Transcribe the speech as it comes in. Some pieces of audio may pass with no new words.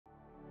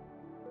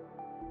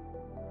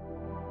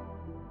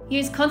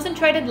Use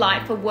concentrated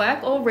light for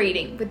work or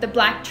reading with the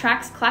black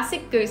Trax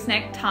Classic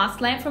Gooseneck task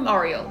lamp from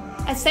Oriole.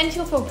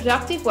 Essential for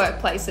productive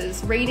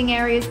workplaces, reading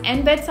areas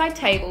and bedside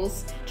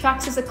tables,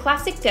 Trax is a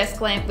classic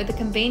desk lamp with a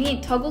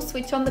convenient toggle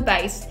switch on the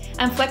base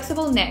and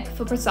flexible neck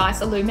for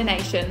precise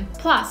illumination.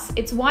 Plus,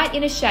 its white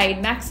inner shade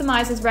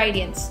maximises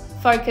radiance,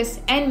 focus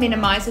and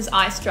minimises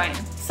eye strain.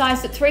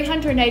 Sized at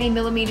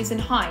 380mm in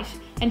height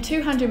and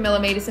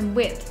 200mm in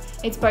width,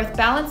 it's both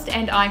balanced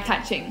and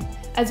eye-catching,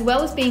 as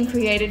well as being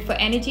created for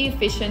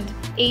energy-efficient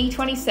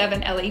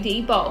E27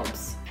 LED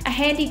bulbs. A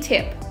handy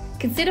tip: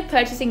 consider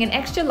purchasing an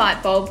extra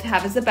light bulb to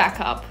have as a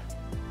backup.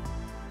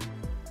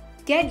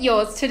 Get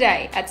yours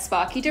today at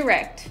Sparky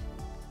Direct.